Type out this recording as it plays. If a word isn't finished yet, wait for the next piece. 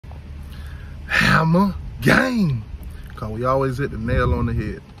Bama game. Cause we always hit the nail on the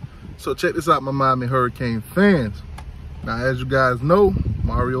head. So check this out, my Miami Hurricane fans. Now, as you guys know,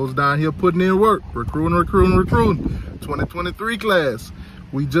 Mario's down here putting in work, recruiting. 2023 class.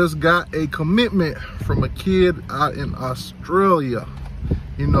 We just got a commitment from a kid out in Australia.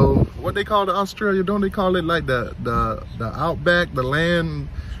 You know, what they call it, Australia? Don't they call it like the outback, the land,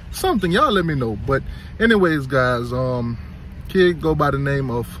 something? Y'all let me know. But anyways, guys, kid go by the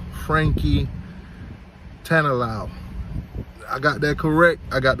name of Frankie Tinilau. I got that correct.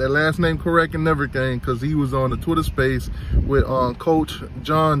 I got that last name correct and everything, because he was on the Twitter space with Coach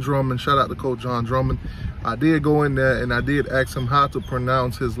John Drummond. Shout out to Coach John Drummond. I did go in there and I did ask him how to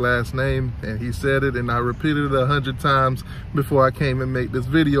pronounce his last name, and he said it, and I repeated it 100 times before I came and make this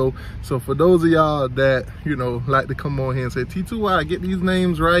video. So for those of y'all that, you know, like to come on here and say, T2Y, get these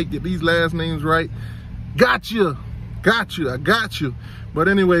names right, get these last names right, got you, I got you. But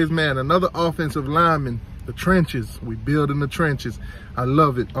anyways, man, another offensive lineman. The trenches, we build in the trenches. I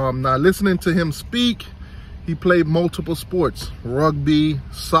love it. Now listening to him speak, he played multiple sports: rugby,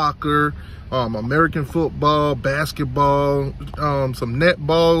 soccer, American football, basketball, some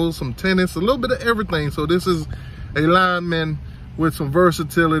netball, some tennis, a little bit of everything. So this is a lineman with some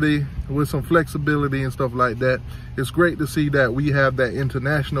versatility, with some flexibility and stuff like that. It's great to see that we have that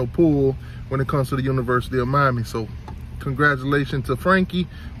international pool when it comes to the University of Miami. So congratulations to Frankie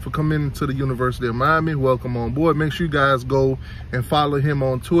for coming to the University of Miami. Welcome on board. Make sure you guys go and follow him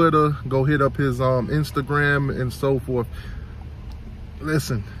on Twitter. Go hit up his Instagram and so forth.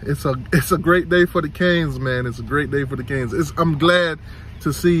 Listen, it's a great day for the Canes, man. It's a great day for the Canes. I'm glad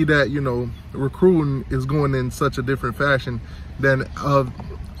to see that, you know, recruiting is going in such a different fashion than of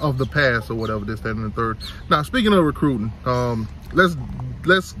the past or whatever, this, that, and the third. Now, speaking of recruiting, let's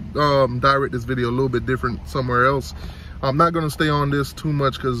direct this video a little bit different somewhere else. I'm not going to stay on this too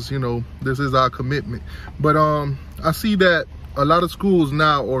much because, you know, this is our commitment. But I see that a lot of schools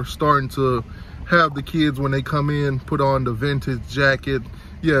now are starting to have the kids, when they come in, put on the vintage jacket.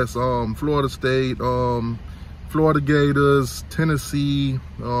 Yes, Florida State, Florida Gators, Tennessee,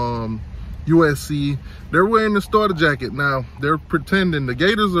 USC, they're wearing the starter jacket. Now, they're pretending, the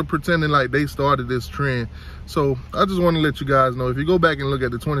Gators are pretending like they started this trend. So I just want to let you guys know, if you go back and look at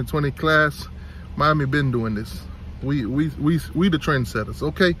the 2020 class, Miami been doing this. We the trendsetters,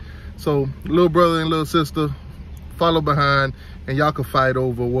 okay? So little brother and little sister, follow behind, and y'all can fight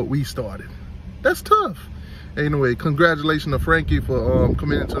over what we started. That's tough. Anyway, congratulations to Frankie for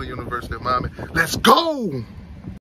coming into the University of Miami. Let's go!